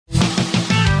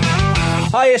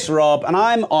Hi, it's Rob, and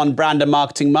I'm on Brand and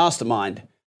Marketing Mastermind.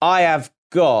 I have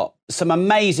got some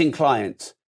amazing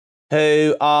clients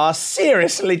who are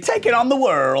seriously taking on the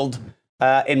world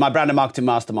in my Brand and Marketing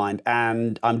Mastermind,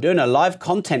 and I'm doing a live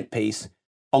content piece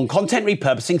on content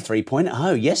repurposing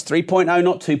 3.0. Yes, 3.0,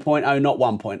 not 2.0, not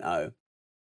 1.0.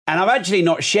 And I've actually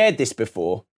not shared this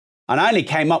before, and I only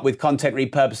came up with content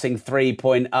repurposing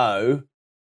 3.0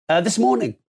 this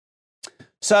morning.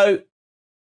 So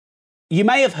you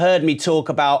may have heard me talk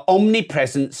about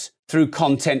omnipresence through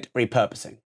content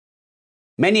repurposing.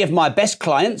 Many of my best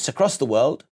clients across the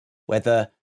world, whether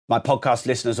my podcast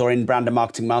listeners or in Brand and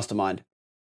Marketing Mastermind,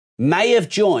 may have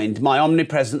joined my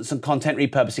omnipresence and content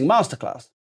repurposing masterclass,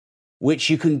 which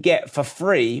you can get for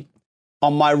free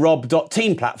on my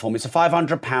rob.team platform. It's a £500,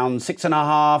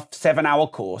 6.5, 7-hour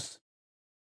course,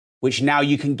 which now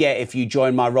you can get if you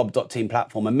join my rob.team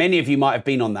platform. And many of you might have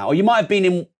been on that, or you might have been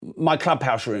in my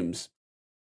Clubhouse rooms,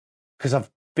 because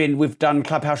we've done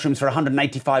Clubhouse rooms for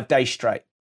 185 days straight.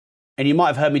 And you might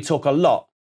have heard me talk a lot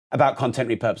about content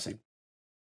repurposing.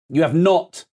 You have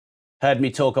not heard me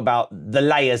talk about the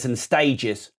layers and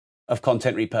stages of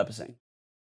content repurposing,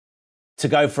 to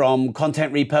go from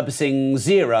content repurposing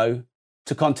 0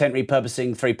 to content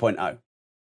repurposing 3.0.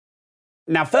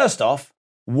 Now, first off,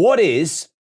 what is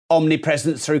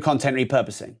omnipresence through content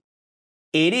repurposing?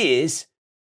 It is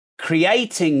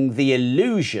creating the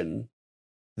illusion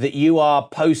that you are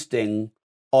posting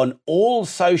on all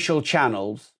social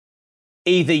channels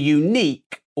either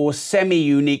unique or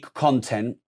semi-unique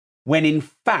content, when in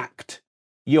fact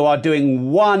you are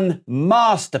doing one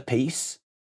masterpiece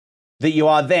that you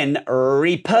are then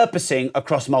repurposing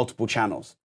across multiple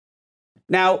channels.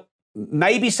 Now,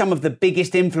 maybe some of the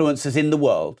biggest influencers in the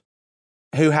world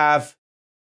who have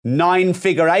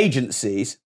 9-figure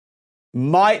agencies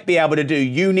might be able to do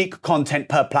unique content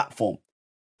per platform.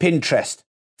 Pinterest,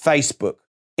 Facebook,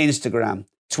 Instagram,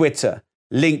 Twitter,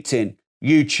 LinkedIn,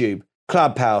 YouTube,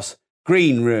 Clubhouse,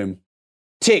 Green Room,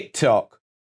 TikTok,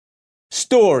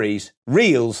 stories,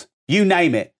 reels, you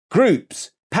name it, groups,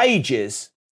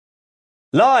 pages,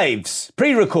 lives,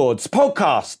 pre-records,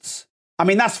 podcasts. I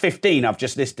mean, that's 15 I've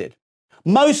just listed.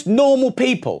 Most normal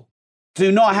people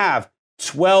do not have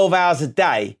 12 hours a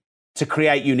day to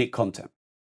create unique content.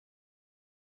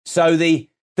 So the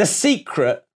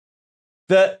secret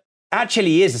that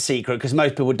actually is a secret, because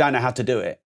most people don't know how to do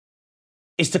it,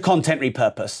 is to content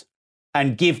repurpose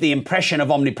and give the impression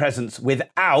of omnipresence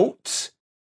without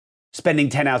spending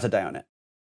 10 hours a day on it.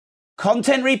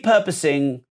 Content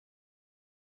repurposing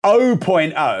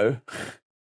 0.0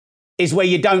 is where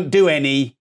you don't do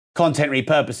any content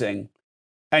repurposing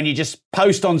and you just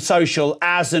post on social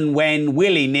as and when,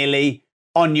 willy-nilly,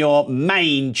 on your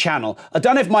main channel. I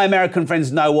don't know if my American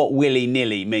friends know what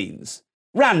willy-nilly means.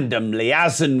 Randomly,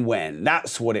 as and when,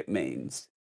 that's what it means.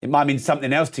 It might mean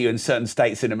something else to you in certain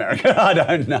states in America. I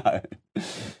don't know.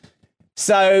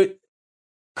 So,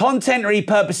 content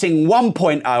repurposing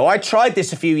 1.0, I tried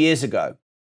this a few years ago.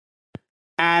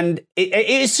 And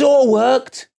it sort of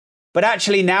worked, but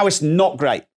actually now it's not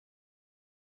great.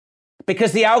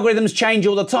 Because the algorithms change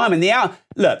all the time. And the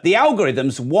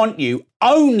algorithms want you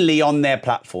only on their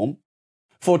platform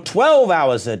for 12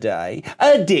 hours a day,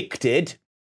 addicted,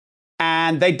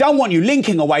 and they don't want you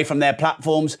linking away from their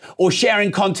platforms or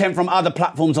sharing content from other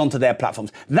platforms onto their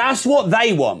platforms. That's what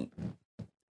they want.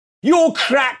 Your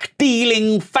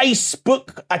crack-dealing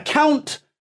Facebook account,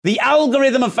 the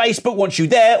algorithm of Facebook wants you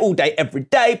there all day, every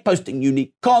day, posting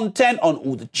unique content on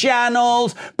all the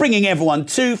channels, bringing everyone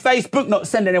to Facebook, not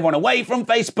sending everyone away from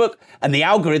Facebook, and the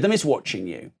algorithm is watching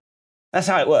you. That's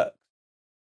how it works.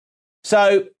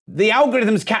 So the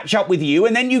algorithms catch up with you,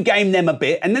 and then you game them a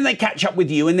bit, and then they catch up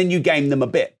with you, and then you game them a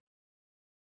bit.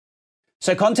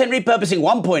 So content repurposing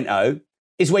 1.0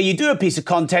 is where you do a piece of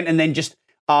content and then just,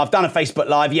 I've done a Facebook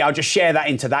Live, yeah, I'll just share that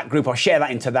into that group, I'll share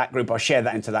that into that group, I'll share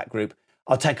that into that group.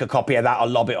 I'll take a copy of that, I'll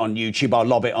lob it on YouTube, I'll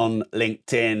lob it on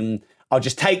LinkedIn. I'll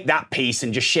just take that piece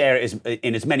and just share it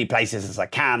in as many places as I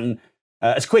can,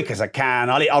 as quick as I can.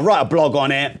 I'll write a blog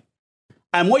on it.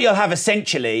 And what you'll have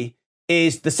essentially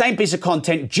is the same piece of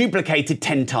content duplicated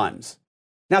 10 times.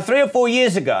 Now, 3 or 4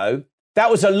 years ago,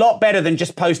 that was a lot better than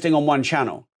just posting on one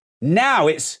channel. Now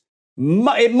it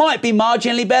might be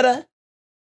marginally better,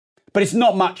 but it's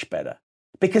not much better,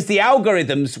 because the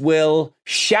algorithms will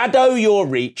shadow your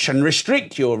reach and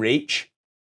restrict your reach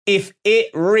if it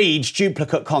reads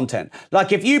duplicate content.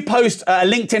 Like if you post a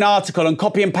LinkedIn article and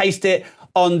copy and paste it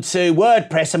onto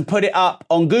WordPress and put it up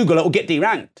on Google, it will get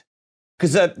deranked.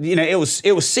 Because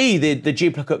it will see the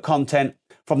duplicate content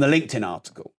from the LinkedIn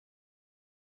article.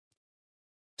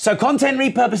 So content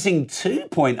repurposing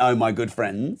 2.0, my good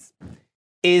friends,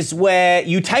 is where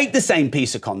you take the same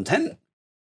piece of content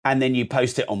and then you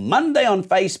post it on Monday on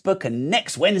Facebook and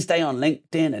next Wednesday on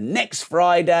LinkedIn and next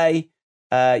Friday.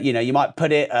 You might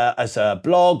put it as a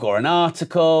blog or an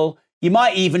article. You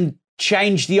might even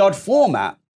change the odd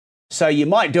format. So you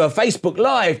might do a Facebook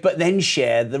Live, but then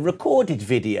share the recorded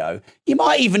video. You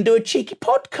might even do a cheeky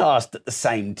podcast at the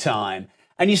same time.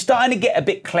 And you're starting to get a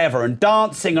bit clever and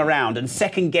dancing around and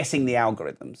second guessing the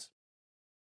algorithms.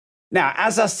 Now,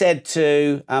 as I said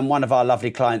to one of our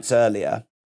lovely clients earlier,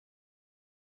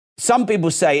 some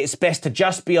people say it's best to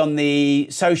just be on the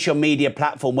social media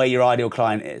platform where your ideal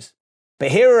client is.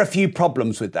 But here are a few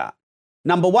problems with that.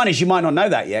 Number one is you might not know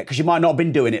that yet because you might not have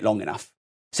been doing it long enough.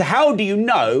 So how do you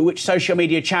know which social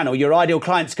media channel your ideal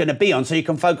client's going to be on so you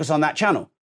can focus on that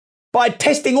channel? By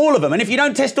testing all of them. And if you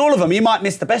don't test all of them, you might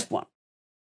miss the best one.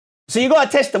 So you've got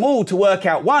to test them all to work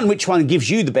out, one, which one gives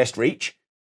you the best reach,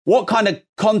 what kind of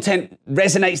content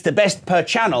resonates the best per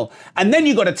channel. And then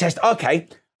you've got to test, okay,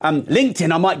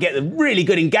 LinkedIn, I might get a really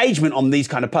good engagement on these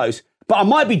kind of posts, but I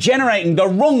might be generating the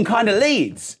wrong kind of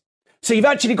leads. So you've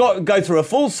actually got to go through a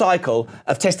full cycle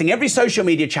of testing every social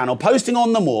media channel, posting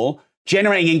on them all,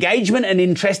 generating engagement and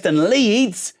interest and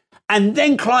leads, and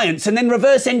then clients, and then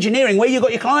reverse engineering where you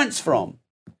got your clients from.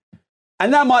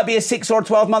 And that might be a 6 or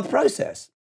 12-month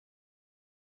process.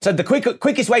 So the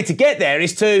quickest way to get there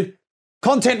is to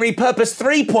content repurpose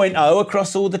 3.0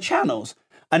 across all the channels.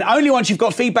 And only once you've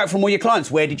got feedback from all your clients,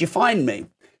 where did you find me?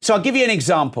 So I'll give you an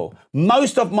example.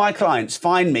 Most of my clients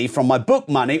find me from my book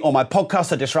Money or my podcast,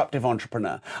 The Disruptive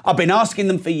Entrepreneur. I've been asking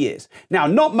them for years. Now,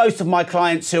 not most of my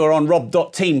clients who are on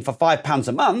rob.team for £5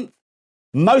 a month.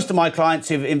 Most of my clients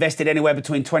who've invested anywhere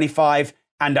between £25,000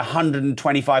 and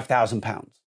 £125,000.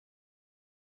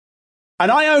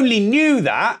 And I only knew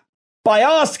that by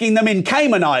asking them in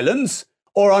Cayman Islands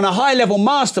or on a high-level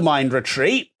mastermind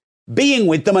retreat, being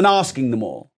with them and asking them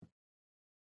all.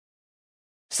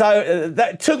 So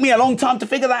that took me a long time to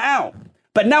figure that out.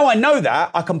 But now I know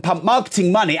that, I can pump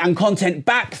marketing money and content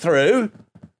back through.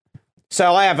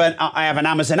 So I have an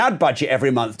Amazon ad budget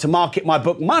every month to market my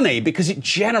book Money because it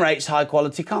generates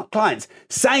high-quality clients.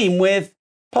 Same with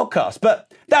podcasts. But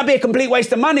that'd be a complete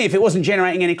waste of money if it wasn't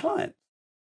generating any clients.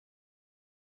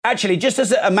 Actually, just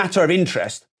as a matter of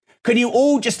interest, can you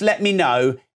all just let me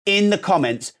know in the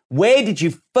comments, where did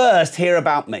you first hear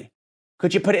about me?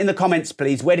 Could you put it in the comments,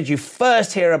 please? Where did you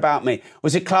first hear about me?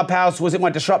 Was it Clubhouse? Was it my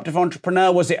Disruptive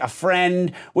Entrepreneur? Was it a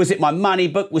friend? Was it my money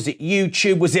book? Was it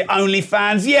YouTube? Was it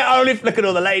OnlyFans? Yeah, look at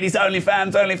all the ladies,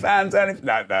 OnlyFans.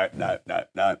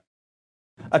 No.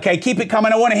 Okay, keep it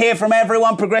coming. I want to hear from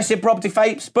everyone. Progressive Property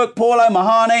Facebook, Paulo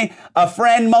Mahoney, a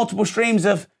friend, multiple streams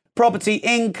of property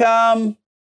income.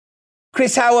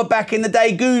 Chris Howard back in the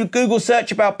day, Google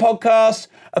search about podcasts,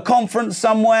 a conference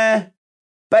somewhere.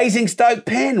 Basingstoke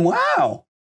pin, wow. All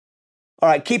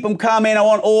right, keep them coming. I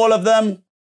want all of them.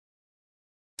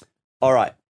 All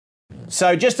right.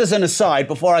 So just as an aside,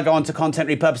 before I go on to Content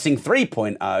Repurposing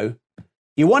 3.0,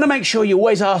 you want to make sure you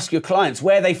always ask your clients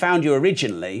where they found you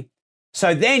originally,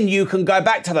 so then you can go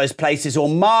back to those places or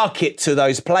market to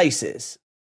those places.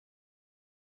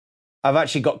 I've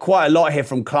actually got quite a lot here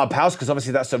from Clubhouse, because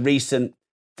obviously that's a recent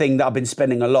thing that I've been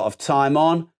spending a lot of time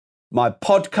on. My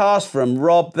podcast from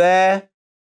Rob there.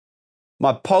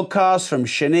 My podcast from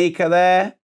Shanika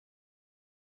there.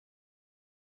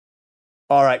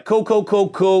 All right, cool.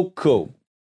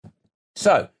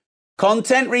 So,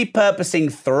 Content Repurposing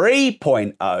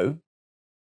 3.0.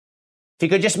 If you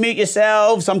could just mute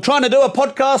yourselves. I'm trying to do a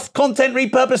podcast, Content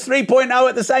Repurpose 3.0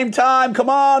 at the same time. Come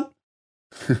on.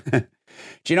 Do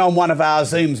you know on one of our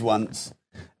Zooms once,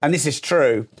 and this is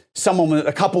true,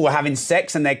 a couple were having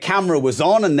sex and their camera was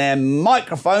on and their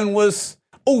microphone was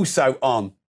also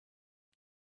on.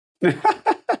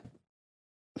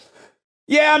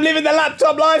 Yeah, I'm living the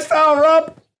laptop lifestyle,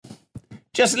 Rob.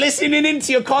 Just listening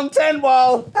into your content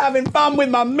while having fun with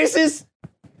my missus.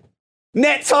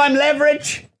 Net time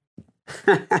leverage.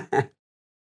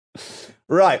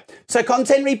 Right. So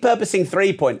Content Repurposing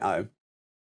 3.0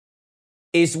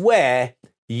 is where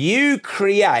you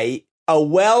create a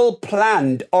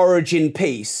well-planned origin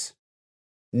piece,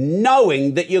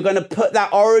 knowing that you're going to put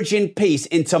that origin piece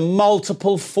into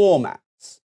multiple formats.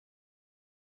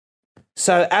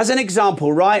 So as an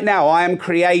example, right now I am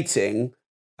creating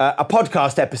a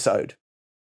podcast episode,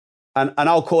 and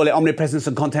I'll call it Omnipresence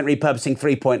and Content Repurposing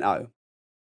 3.0.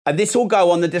 And this will go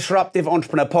on the Disruptive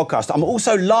Entrepreneur podcast. I'm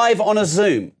also live on a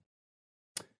Zoom.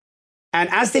 And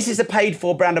as this is a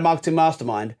paid-for brand and marketing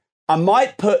mastermind, I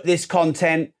might put this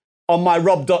content on my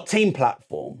rob.team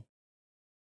platform.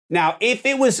 Now, if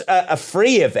it was a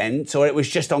free event or it was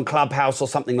just on Clubhouse or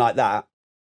something like that,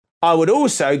 I would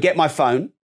also get my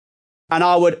phone and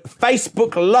I would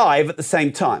Facebook Live at the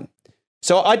same time.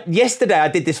 So yesterday I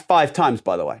did this 5 times,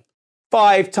 by the way.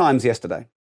 5 times yesterday.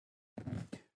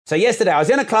 So yesterday I was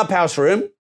in a Clubhouse room.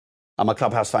 Oh, my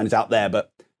Clubhouse phone is out there,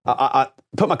 but I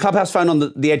put my Clubhouse phone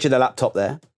on the edge of the laptop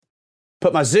there.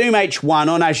 Put my Zoom H1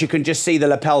 on, as you can just see the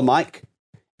lapel mic.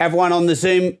 Everyone on the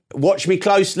Zoom, watch me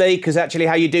closely, because actually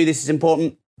how you do this is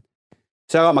important.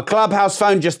 So I got my Clubhouse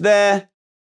phone just there.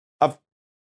 I've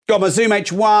got my Zoom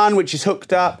H1, which is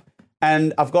hooked up,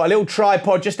 and I've got a little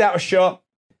tripod just out of shot,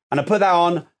 and I put that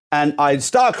on, and I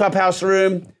start a Clubhouse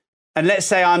room, and let's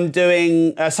say I'm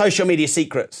doing social media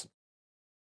secrets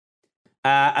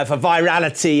for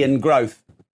virality and growth.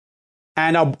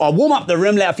 And I'll warm up the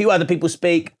room, let a few other people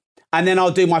speak, and then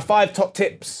I'll do my 5 top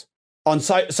tips on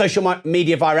social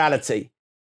media virality.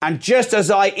 And just as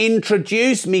I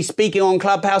introduce me speaking on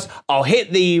Clubhouse, I'll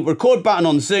hit the record button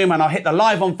on Zoom and I'll hit the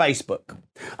live on Facebook.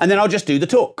 And then I'll just do the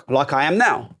talk like I am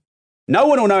now. No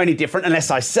one will know any different unless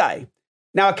I say.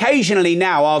 Now, occasionally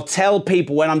now I'll tell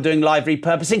people when I'm doing live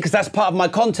repurposing, because that's part of my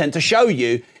content to show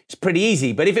you. It's pretty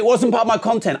easy. But if it wasn't part of my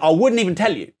content, I wouldn't even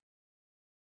tell you.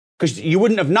 Because you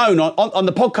wouldn't have known on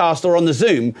the podcast or on the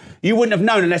Zoom, you wouldn't have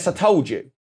known unless I told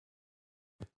you.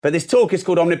 But this talk is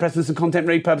called Omnipresence and Content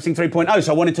Repurposing 3.0,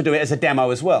 so I wanted to do it as a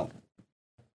demo as well.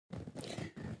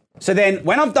 So then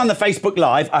when I've done the Facebook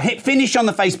Live, I hit finish on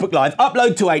the Facebook Live,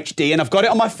 upload to HD, and I've got it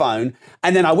on my phone,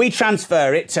 and then I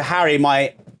WeTransfer it to Harry,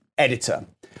 my editor.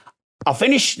 I'll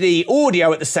finish the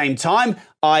audio at the same time.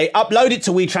 I upload it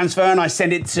to WeTransfer, and I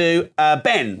send it to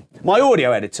Ben, my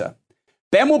audio editor.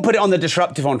 Ben will put it on the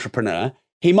Disruptive Entrepreneur.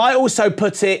 He might also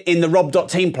put it in the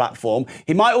Rob.team platform.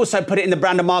 He might also put it in the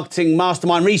Brand and Marketing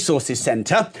Mastermind Resources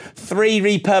Center. 3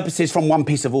 repurposes from 1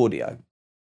 piece of audio.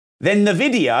 Then the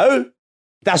video,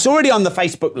 that's already on the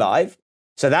Facebook Live,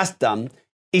 so that's done.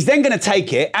 He's then going to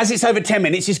take it, as it's over 10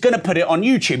 minutes, he's going to put it on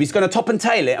YouTube. He's going to top and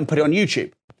tail it and put it on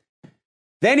YouTube.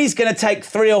 Then he's going to take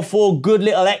 3 or 4 good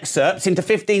little excerpts into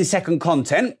 15-second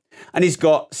content, and he's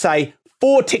got, say,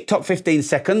 4 TikTok 15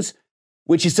 seconds,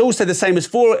 which is also the same as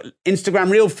 4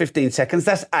 Instagram Reel 15 seconds.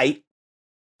 That's 8.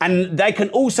 And they can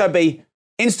also be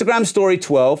Instagram Story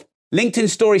 12, LinkedIn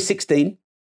Story 16,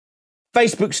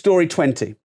 Facebook Story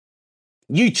 20,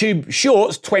 YouTube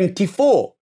Shorts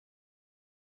 24.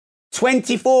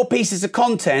 24 pieces of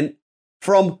content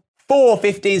from 4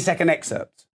 15-second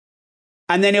excerpts.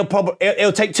 And then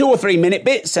it'll take 2 or 3 minute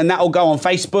bits, and that'll go on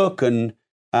Facebook and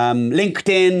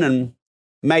LinkedIn, and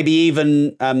maybe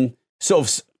even sort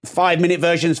of 5-minute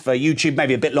versions for YouTube,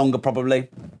 maybe a bit longer probably.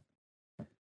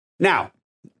 Now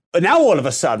all of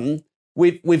a sudden,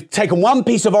 we've taken 1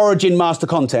 piece of origin master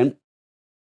content,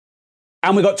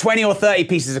 and we've got 20 or 30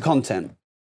 pieces of content.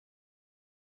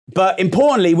 But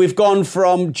importantly, we've gone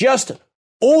from just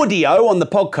audio on the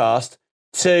podcast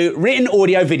to written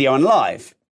audio, video, and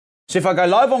live. So if I go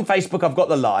live on Facebook, I've got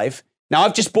the live. Now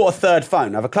I've just bought a 3rd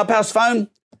phone. I have a Clubhouse phone,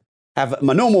 have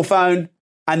my normal phone,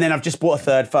 and then I've just bought a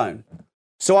 3rd phone.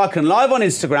 So I can live on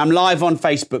Instagram, live on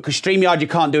Facebook, because StreamYard, you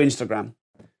can't do Instagram.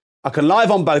 I can live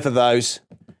on both of those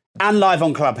and live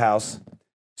on Clubhouse.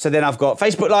 So then I've got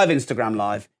Facebook Live, Instagram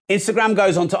Live. Instagram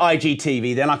goes onto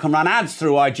IGTV. Then I can run ads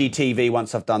through IGTV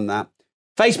once I've done that.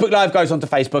 Facebook Live goes onto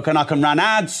Facebook, and I can run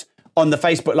ads on the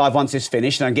Facebook Live once it's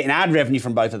finished, and I'm getting ad revenue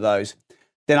from both of those.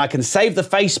 Then I can save the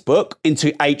Facebook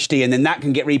into HD, and then that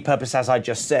can get repurposed as I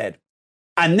just said.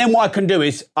 And then what I can do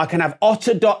is I can have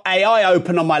otter.ai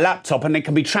open on my laptop, and it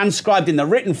can be transcribed in the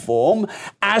written form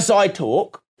as I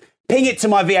talk, ping it to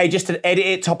my VA just to edit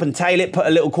it, top and tail it, put a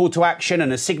little call to action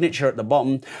and a signature at the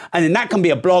bottom. And then that can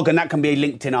be a blog, and that can be a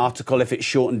LinkedIn article if it's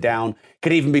shortened down.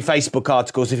 Could even be Facebook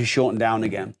articles if it's shortened down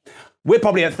again. We're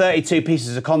probably at 32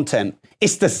 pieces of content.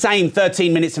 It's the same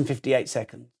 13 minutes and 58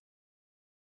 seconds.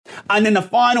 And then the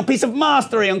final piece of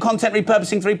mastery on Content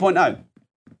Repurposing 3.0.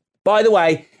 By the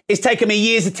way, it's taken me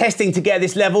years of testing to get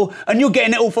this level, and you're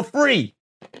getting it all for free.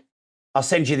 I'll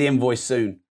send you the invoice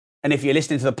soon. And if you're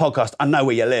listening to the podcast, I know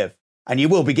where you live, and you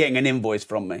will be getting an invoice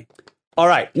from me. All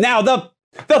right, now the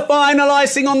final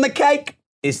icing on the cake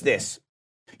is this.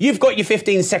 You've got your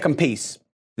 15-second piece.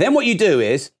 Then what you do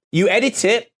is you edit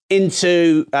it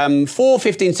into 4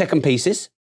 15-second pieces,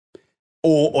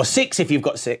 or 6 if you've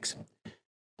got 6.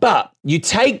 But you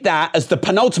take that as the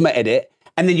penultimate edit,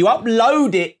 and then you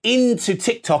upload it into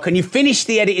TikTok, and you finish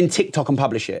the edit in TikTok and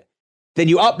publish it. Then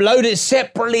you upload it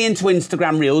separately into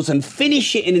Instagram Reels and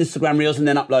finish it in Instagram Reels and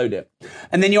then upload it.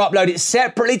 And then you upload it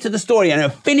separately to the story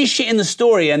and finish it in the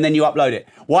story, and then you upload it.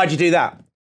 Why'd you do that?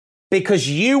 Because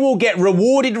you will get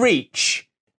rewarded reach,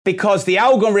 because the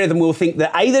algorithm will think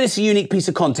that A, that it's a unique piece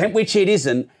of content, which it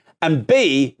isn't, and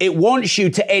B, it wants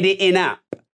you to edit in-app.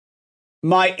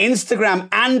 My Instagram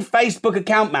and Facebook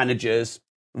account managers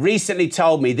recently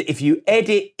told me that if you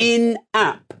edit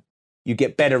in-app, you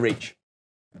get better reach.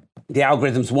 The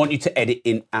algorithms want you to edit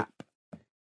in-app.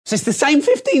 So it's the same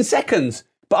 15 seconds,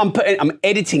 but I'm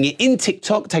editing it in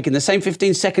TikTok, taking the same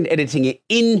 15-second, editing it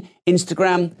in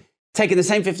Instagram, taking the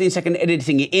same 15-second,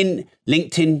 editing it in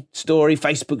LinkedIn story,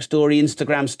 Facebook story,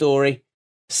 Instagram story.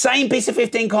 Same piece of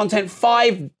 15 content,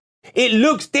 5. It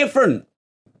looks different,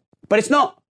 but it's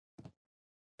not.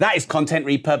 That is content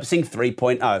repurposing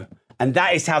 3.0. And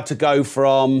that is how to go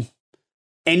from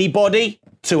anybody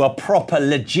to a proper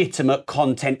legitimate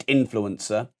content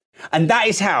influencer. And that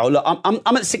is how, look,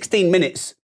 I'm at 16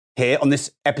 minutes here on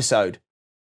this episode.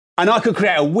 And I could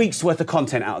create a week's worth of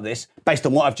content out of this based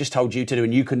on what I've just told you to do,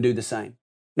 and you can do the same.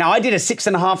 Now, I did a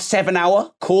 6.5,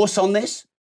 7-hour course on this,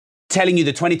 telling you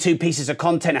the 22 pieces of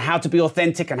content and how to be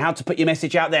authentic and how to put your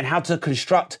message out there and how to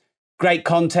construct great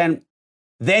content.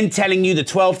 Then telling you the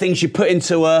 12 things you put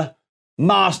into a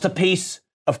masterpiece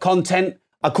of content.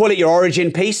 I call it your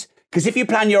origin piece, because if you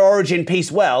plan your origin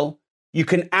piece well, you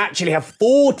can actually have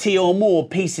 40 or more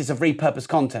pieces of repurposed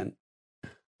content.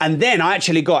 And then I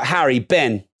actually got Harry,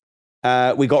 Ben,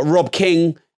 we got Rob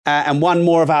King, and one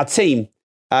more of our team.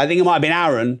 I think it might have been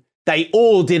Aaron. They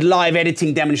all did live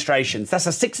editing demonstrations. That's a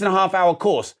 6.5-hour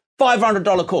course,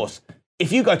 $500 course.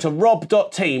 If you go to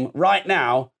rob.team right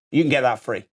now, you can get that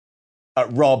free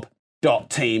at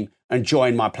rob.team and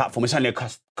join my platform. It's only a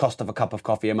cost of a cup of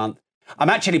coffee a month. I'm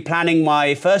actually planning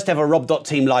my first ever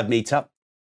rob.team live meetup.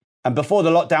 And before the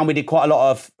lockdown, we did quite a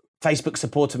lot of Facebook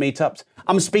supporter meetups.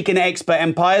 I'm speaking at Expert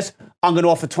Empires. I'm going to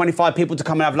offer 25 people to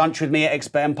come and have lunch with me at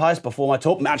Expert Empires before my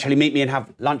talk. Actually meet me and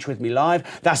have lunch with me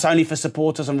live. That's only for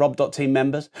supporters and rob.team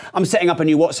members. I'm setting up a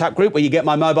new WhatsApp group where you get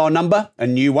my mobile number, a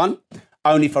new one,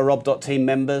 only for rob.team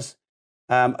members.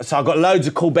 So I've got loads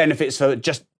of cool benefits for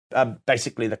just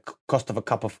basically the cost of a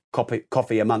cup of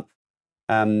coffee a month.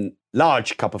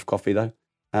 Large cup of coffee though,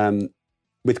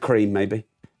 with cream maybe.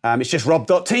 It's just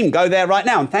rob.team. Go there right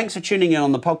now. And thanks for tuning in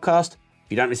on the podcast.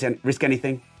 If you don't risk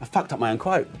anything, I fucked up my own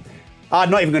quote. I'm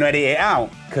not even going to edit it out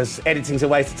because editing's a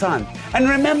waste of time. And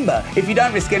remember, if you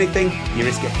don't risk anything, you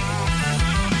risk it.